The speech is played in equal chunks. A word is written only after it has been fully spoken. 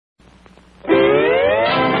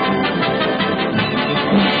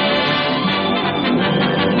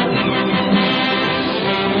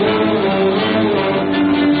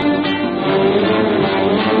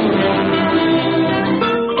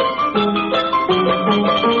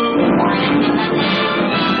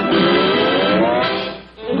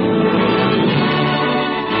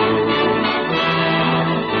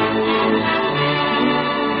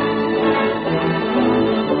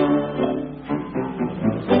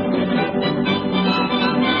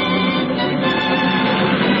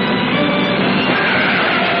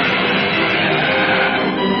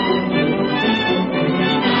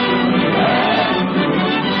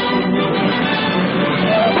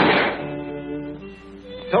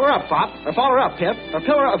Fill her up, Pop. Or fill her up, Pip. Or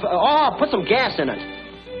fill her up. Oh, put some gas in it.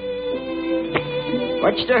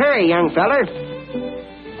 What's the hurry, young feller?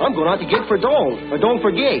 I'm going out to dig for gold. Or don't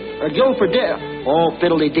forget. Or gill for oh,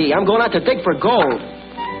 fiddly-dee. I'm going out to dig for gold.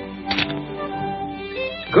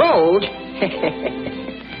 Gold?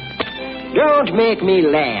 Don't make me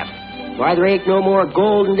laugh. Why, there ain't no more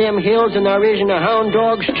gold in them hills than there is in a hound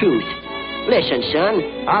dog's tooth. Listen, son,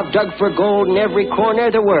 I've dug for gold in every corner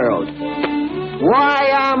of the world. Why,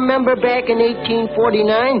 I remember back in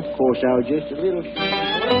 1849. Of course, I was just a little...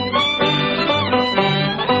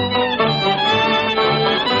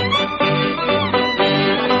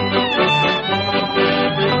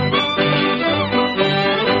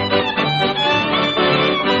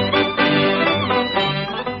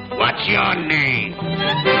 What's your name?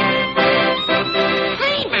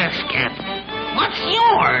 Seabiscuit. What's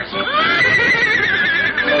yours?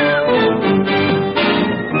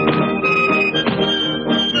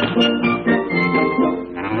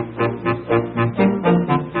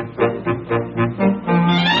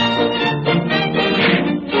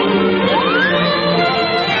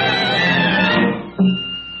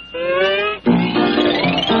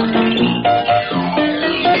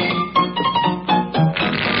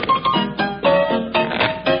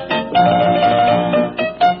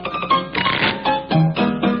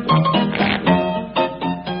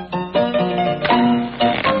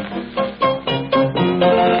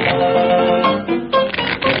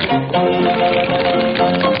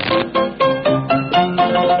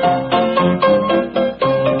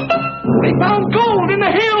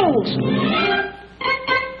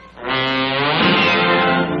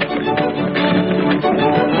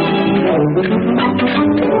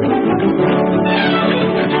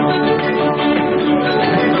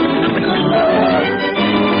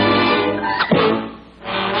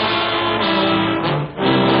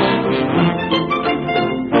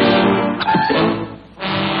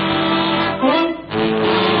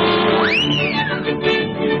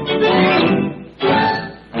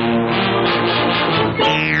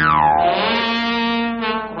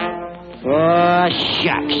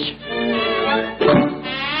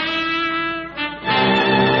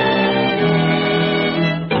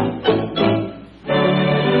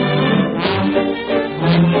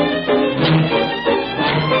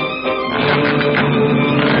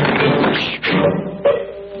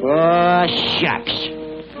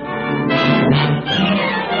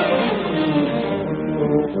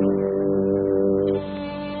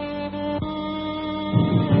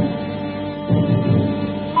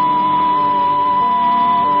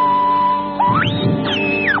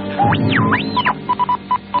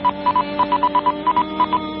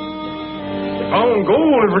 Found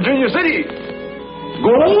gold in Virginia City.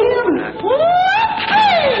 Gold?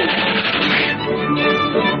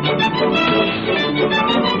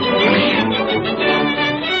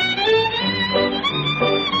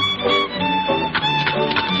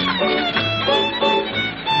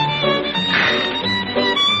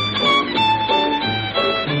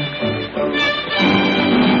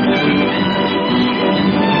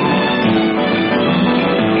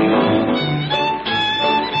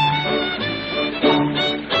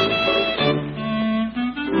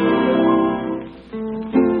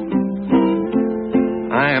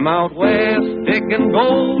 I'm out west digging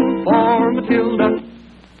gold for Matilda,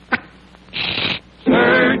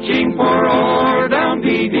 searching for ore down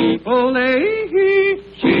deep.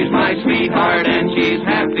 She's my sweetheart and she's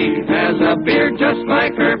happy, has a beard just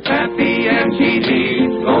like her pappy, and she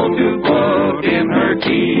needs gold to put in her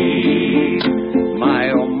teeth. My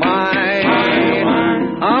oh my,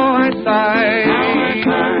 how I sigh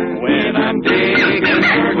when I'm digging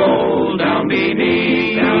for gold down beneath.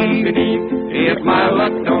 If my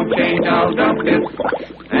luck don't change, I'll dump it,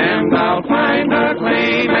 and I'll find a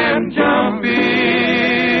claim and jump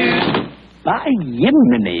it. By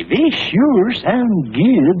Yiminy, they sure sound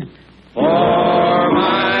good. For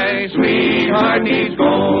my sweetheart needs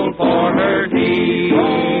gold for her teeth.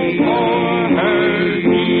 For her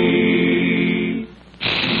teeth.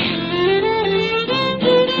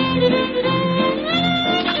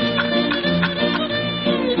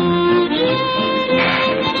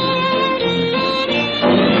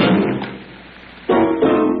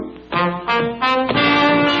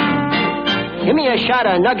 Give me a shot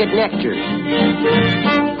of nugget nectar.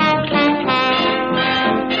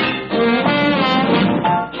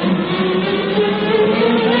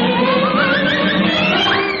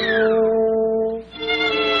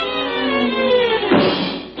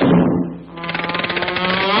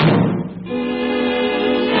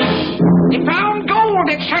 They found gold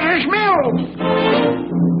at Sutter's Mill.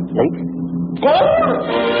 Gold?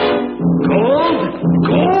 Gold?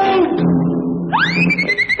 Gold?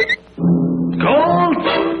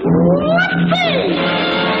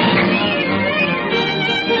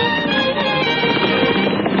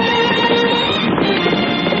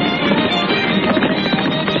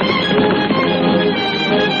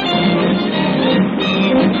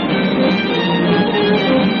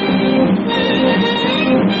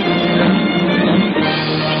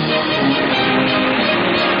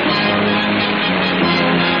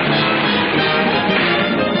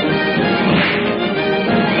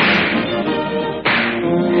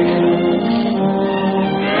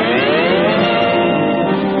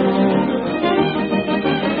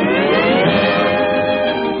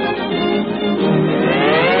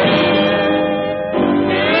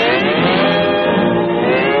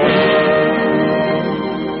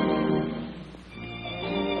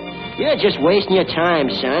 just wasting your time,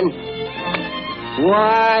 son.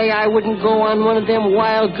 Why, I wouldn't go on one of them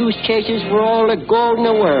wild goose chases for all the gold in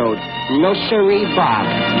the world. No siree, Bob.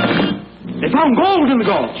 They found gold in the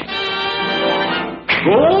gulch.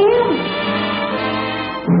 Gold?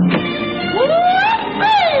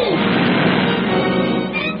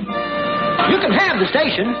 You can have the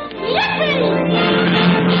station. Yippee!